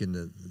not thinking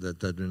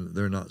that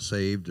they're not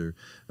saved or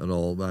at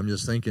all, but I'm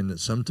just thinking that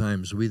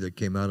sometimes we that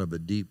came out of a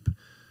deep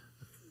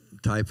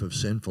type of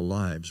sinful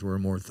lives, we're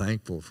more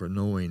thankful for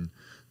knowing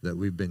that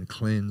we've been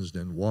cleansed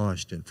and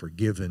washed and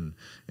forgiven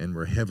and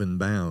we're heaven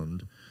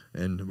bound,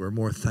 and we're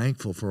more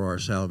thankful for our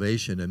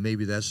salvation. And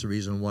maybe that's the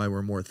reason why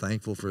we're more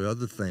thankful for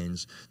other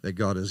things that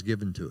God has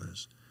given to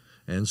us.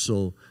 And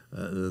so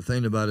the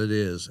thing about it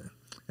is,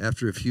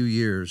 after a few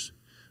years,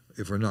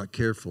 if we're not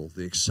careful,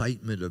 the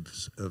excitement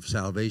of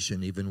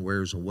salvation even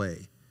wears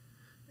away.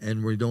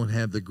 And we don't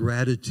have the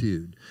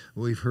gratitude.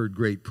 We've heard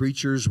great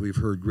preachers, we've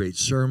heard great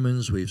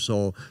sermons, we've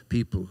seen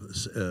people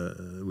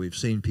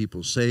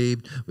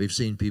saved, we've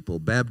seen people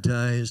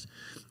baptized,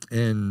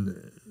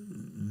 and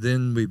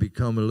then we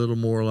become a little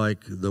more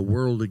like the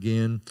world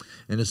again.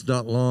 And it's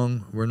not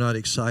long, we're not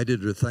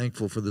excited or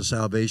thankful for the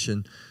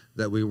salvation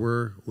that we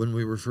were when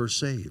we were first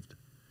saved.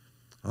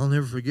 I'll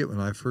never forget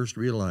when I first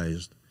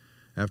realized,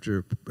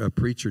 after a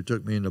preacher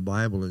took me in the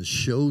Bible and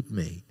showed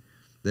me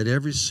that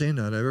every sin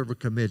I'd ever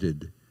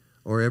committed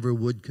or ever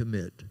would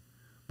commit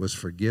was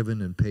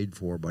forgiven and paid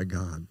for by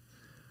God.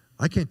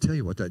 I can't tell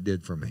you what that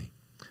did for me.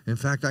 In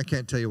fact, I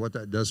can't tell you what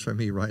that does for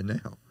me right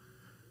now.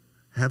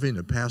 Having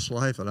a past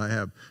life that I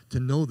have, to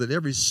know that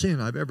every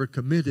sin I've ever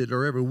committed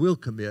or ever will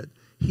commit,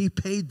 He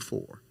paid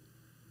for.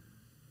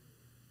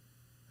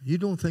 You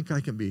don't think I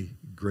can be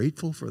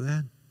grateful for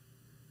that?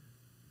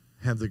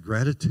 Have the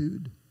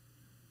gratitude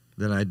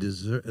that I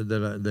deserve,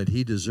 that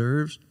He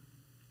deserves?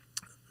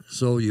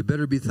 So you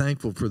better be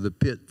thankful for the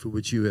pit for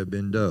which you have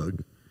been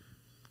dug.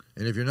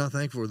 And if you're not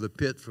thankful for the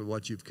pit for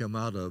what you've come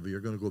out of, you're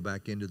going to go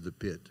back into the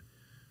pit,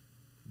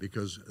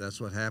 because that's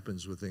what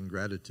happens with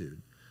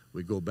ingratitude.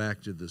 We go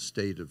back to the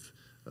state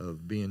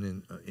of being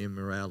in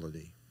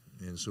immorality.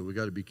 And so we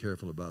got to be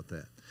careful about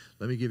that.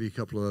 Let me give you a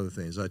couple of other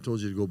things. I told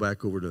you to go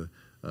back over to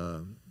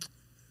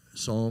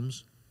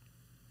Psalms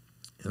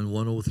and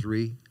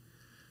 103.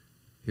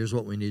 Here's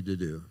what we need to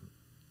do.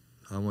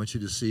 I want you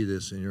to see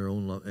this in your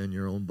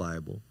own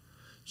Bible.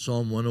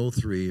 Psalm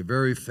 103, a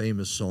very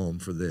famous psalm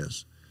for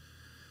this.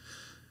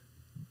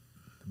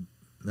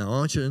 Now I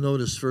want you to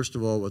notice first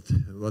of all what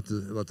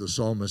the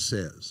psalmist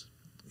says.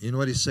 You know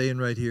what he's saying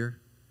right here?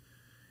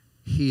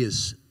 He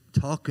is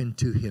talking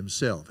to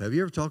himself. Have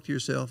you ever talked to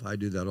yourself? I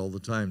do that all the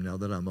time now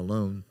that I'm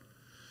alone.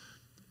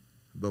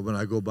 But when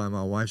I go by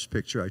my wife's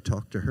picture, I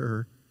talk to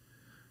her,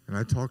 and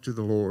I talk to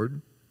the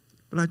Lord,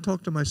 but I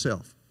talk to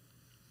myself.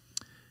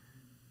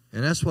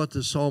 And that's what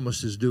the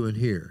psalmist is doing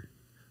here.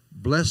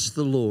 Bless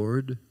the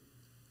Lord,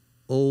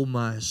 O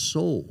my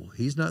soul.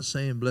 He's not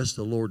saying bless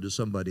the Lord to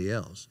somebody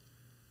else.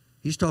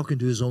 He's talking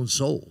to his own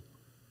soul.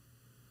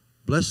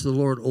 Bless the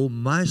Lord, O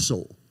my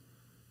soul.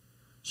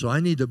 So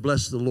I need to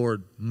bless the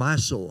Lord, my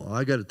soul.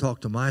 I got to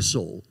talk to my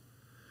soul.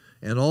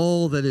 And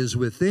all that is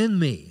within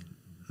me,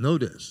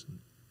 notice,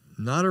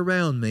 not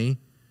around me,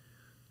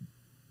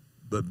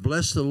 but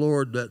bless the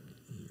Lord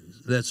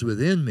that's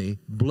within me.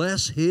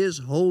 Bless His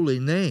holy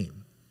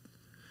name.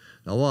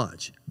 Now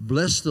watch.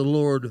 Bless the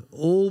Lord,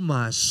 O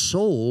my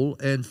soul,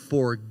 and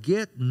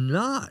forget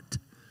not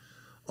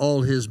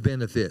all His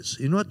benefits.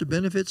 You know what the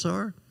benefits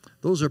are?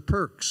 Those are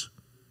perks.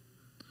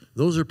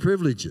 Those are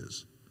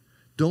privileges.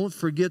 Don't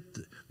forget,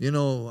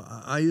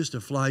 I used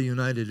to fly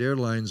United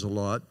Airlines a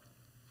lot,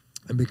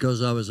 and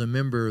because I was a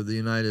member of the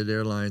United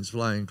Airlines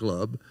Flying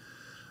Club,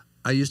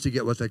 I used to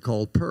get what they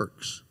called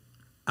perks.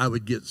 I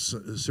would get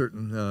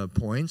certain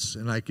points,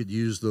 and I could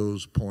use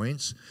those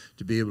points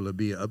to be able to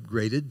be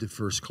upgraded to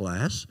first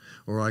class,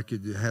 or I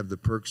could have the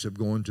perks of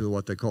going to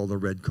what they call the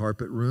red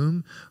carpet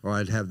room, or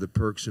I'd have the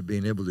perks of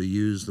being able to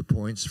use the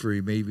points for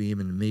maybe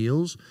even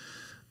meals.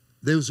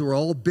 Those were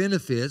all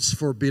benefits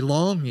for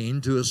belonging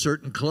to a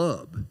certain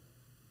club.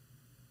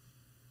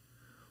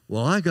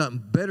 Well, I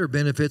got better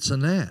benefits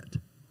than that.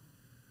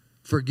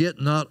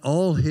 Forget not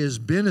all His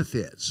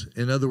benefits.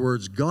 In other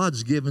words,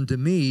 God's given to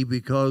me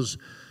because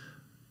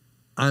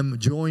I'm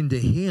joined to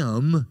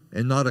Him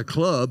and not a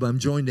club. I'm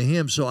joined to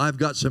Him, so I've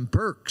got some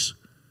perks.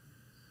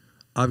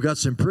 I've got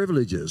some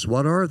privileges.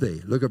 What are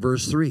they? Look at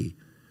verse 3.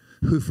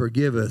 Who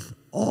forgiveth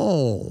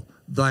all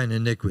thine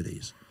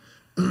iniquities.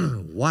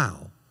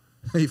 Wow.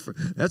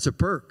 That's a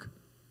perk.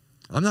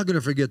 I'm not going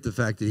to forget the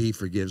fact that He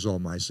forgives all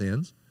my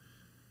sins.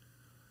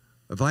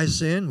 If I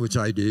sin, which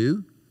I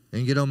do,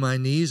 and get on my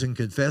knees and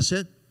confess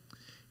it,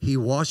 He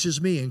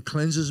washes me and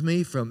cleanses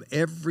me from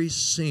every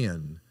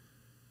sin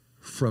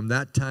from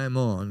that time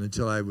on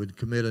until I would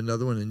commit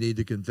another one and need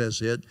to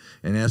confess it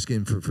and ask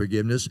Him for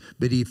forgiveness.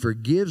 But He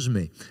forgives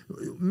me.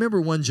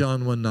 Remember 1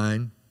 John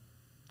 1:9?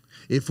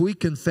 If we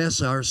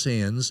confess our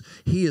sins,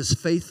 He is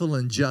faithful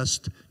and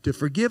just to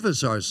forgive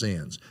us our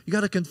sins. You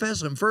got to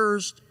confess them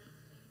first.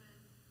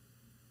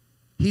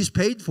 He's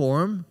paid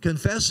for them.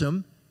 Confess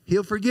them.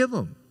 He'll forgive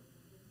them.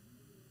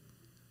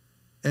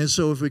 And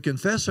so if we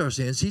confess our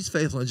sins, He's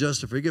faithful and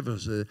just to forgive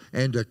us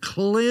and to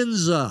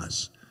cleanse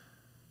us.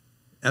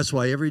 That's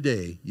why every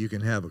day you can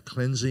have a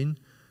cleansing,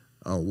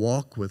 a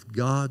walk with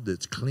God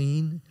that's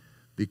clean,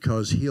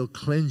 because He'll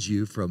cleanse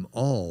you from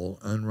all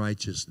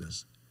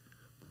unrighteousness.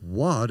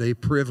 What a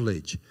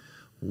privilege.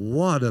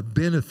 What a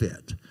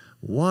benefit.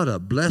 What a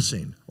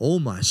blessing. Oh,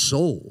 my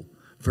soul,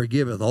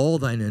 forgiveth all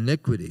thine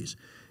iniquities.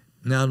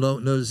 Now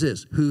notice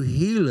this, who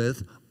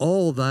healeth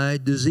all thy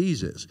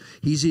diseases.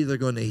 He's either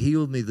going to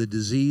heal me the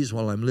disease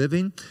while I'm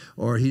living,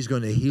 or He's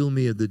going to heal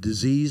me of the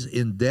disease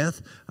in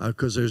death,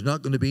 because there's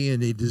not going to be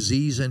any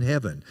disease in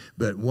heaven.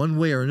 But one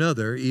way or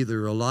another,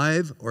 either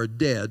alive or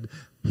dead,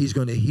 He's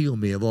going to heal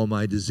me of all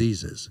my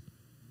diseases.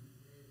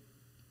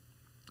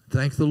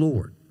 Thank the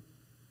Lord.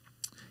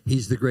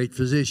 He's the great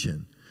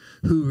physician,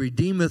 who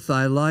redeemeth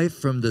thy life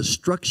from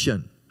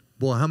destruction.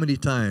 Boy, how many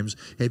times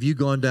have you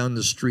gone down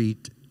the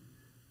street,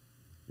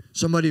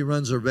 somebody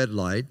runs a red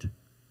light,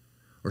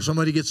 or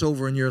somebody gets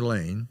over in your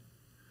lane,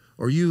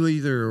 or you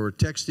either are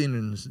texting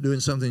and doing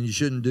something you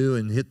shouldn't do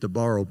and hit the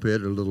borrow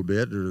pit a little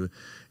bit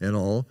and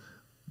all,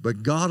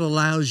 but God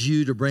allows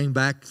you to bring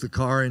back the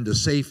car into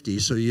safety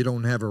so you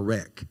don't have a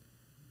wreck.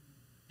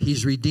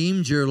 He's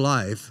redeemed your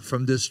life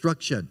from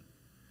destruction.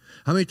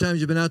 How many times have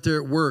you been out there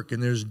at work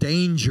and there's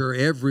danger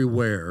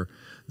everywhere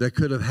that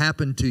could have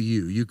happened to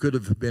you? You could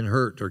have been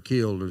hurt or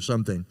killed or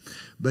something,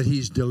 but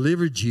He's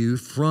delivered you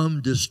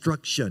from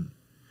destruction.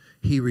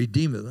 He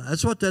redeemeth.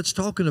 That's what that's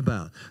talking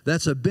about.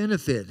 That's a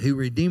benefit. He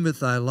redeemeth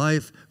thy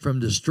life from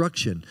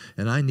destruction.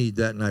 And I need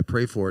that, and I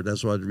pray for it.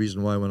 That's why the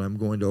reason why when I'm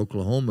going to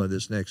Oklahoma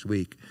this next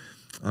week,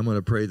 I'm going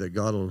to pray that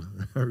God will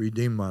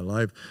redeem my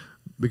life,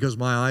 because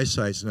my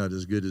eyesight's not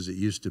as good as it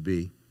used to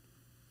be.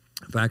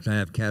 In fact, I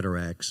have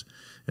cataracts,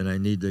 and I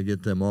need to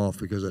get them off,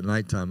 because at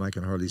nighttime I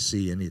can hardly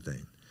see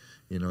anything.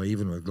 You know,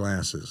 even with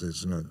glasses,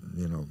 it's not,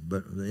 you know,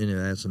 but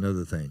anyway, that's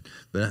another thing.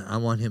 But I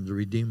want Him to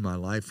redeem my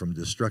life from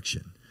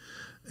destruction.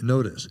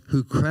 Notice,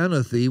 who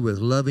crowneth thee with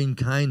loving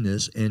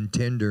kindness and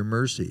tender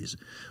mercies.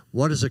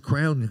 What is a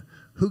crown?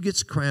 Who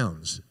gets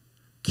crowns?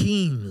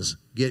 Kings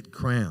get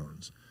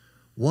crowns.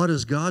 What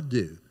does God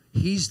do?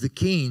 He's the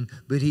king,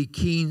 but He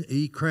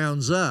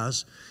crowns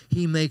us.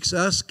 He makes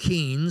us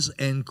kings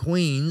and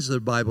queens, the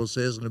Bible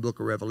says in the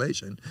book of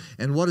Revelation.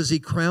 And what does He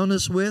crown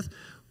us with?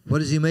 What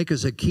does He make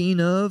us a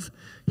king of?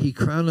 He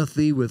crowneth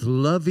thee with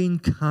loving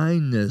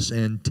kindness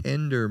and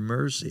tender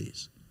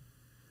mercies.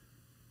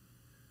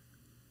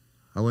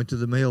 I went to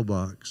the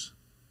mailbox,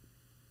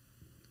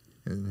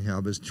 and I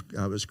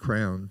was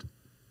crowned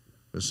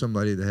with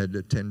somebody that had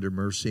a tender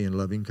mercy and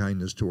loving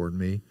kindness toward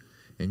me,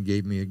 and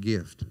gave me a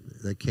gift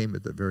that came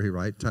at the very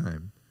right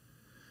time.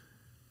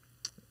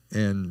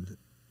 And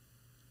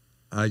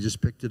I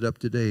just picked it up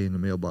today in the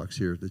mailbox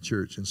here at the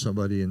church, and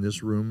somebody in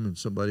this room and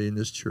somebody in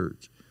this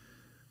church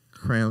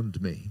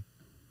crowned me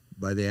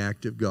by the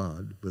act of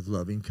God with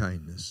loving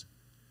kindness.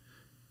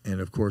 And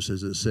of course,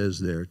 as it says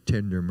there,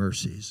 tender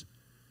mercies.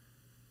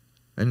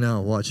 And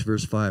now watch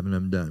verse 5, and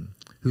I'm done.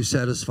 Who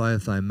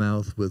satisfieth thy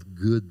mouth with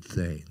good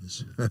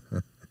things.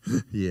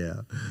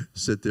 Yeah,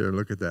 sit there and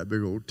look at that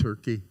big old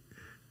turkey.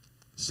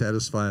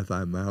 Satisfieth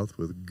thy mouth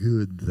with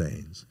good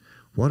things.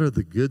 What are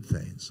the good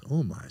things?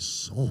 Oh, my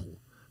soul.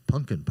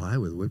 Pumpkin pie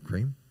with whipped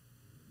cream?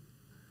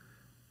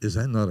 Is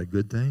that not a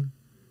good thing?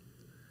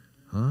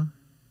 Huh?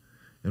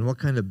 And what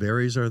kind of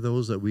berries are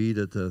those that we eat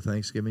at the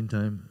Thanksgiving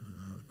time?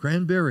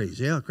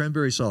 Cranberries. Yeah,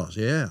 cranberry sauce.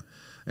 Yeah.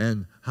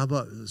 And how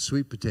about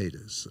sweet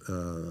potatoes?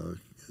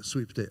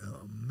 Sweet potato.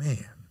 Oh,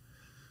 man.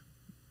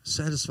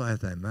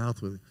 Satisfieth thy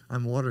mouth with,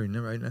 I'm watering it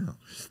right now.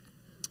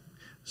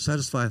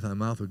 Satisfieth thy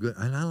mouth with good.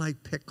 And I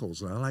like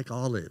pickles, and I like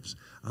olives.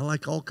 I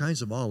like all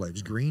kinds of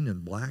olives, green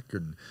and black,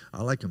 and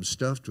I like them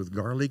stuffed with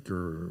garlic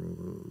or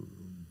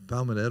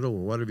palmetto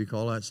or whatever you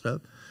call that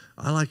stuff.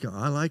 I like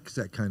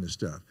that kind of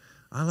stuff.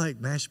 I like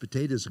mashed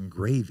potatoes and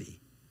gravy.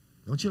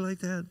 Don't you like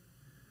that?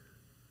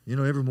 You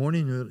know, every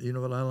morning, you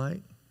know what I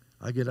like?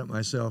 I get up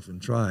myself and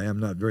try. I'm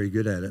not very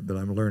good at it, but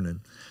I'm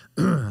learning.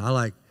 I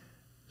like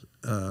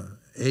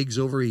eggs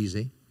over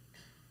easy.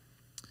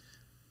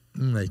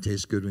 They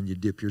taste good when you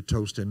dip your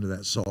toast into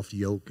that soft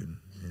yolk, and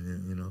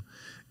you know.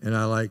 And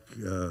I like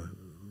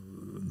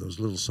those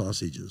little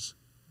sausages.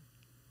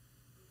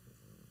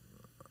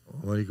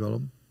 What do you call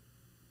them?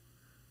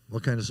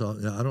 What kind of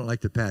sausage? I don't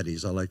like the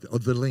patties. I like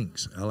the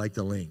links. I like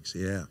the links.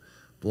 Yeah,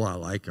 boy, I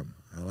like them.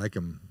 I like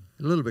them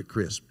a little bit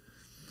crisp.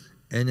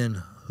 And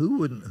then who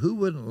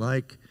wouldn't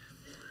like?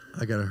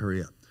 I got to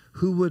hurry up.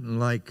 Who wouldn't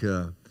like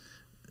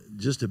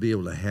just to be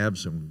able to have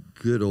some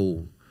good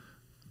old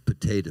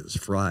potatoes,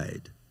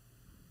 fried.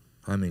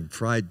 I mean,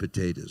 fried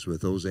potatoes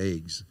with those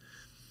eggs,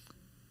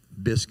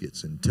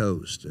 biscuits and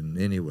toast. And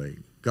anyway,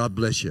 God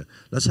bless you.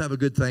 Let's have a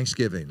good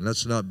Thanksgiving.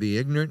 Let's not be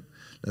ignorant.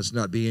 Let's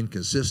not be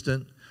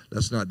inconsistent.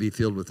 Let's not be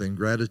filled with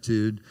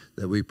ingratitude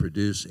that we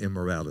produce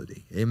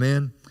immorality.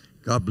 Amen.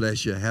 God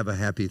bless you. Have a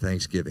happy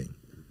Thanksgiving.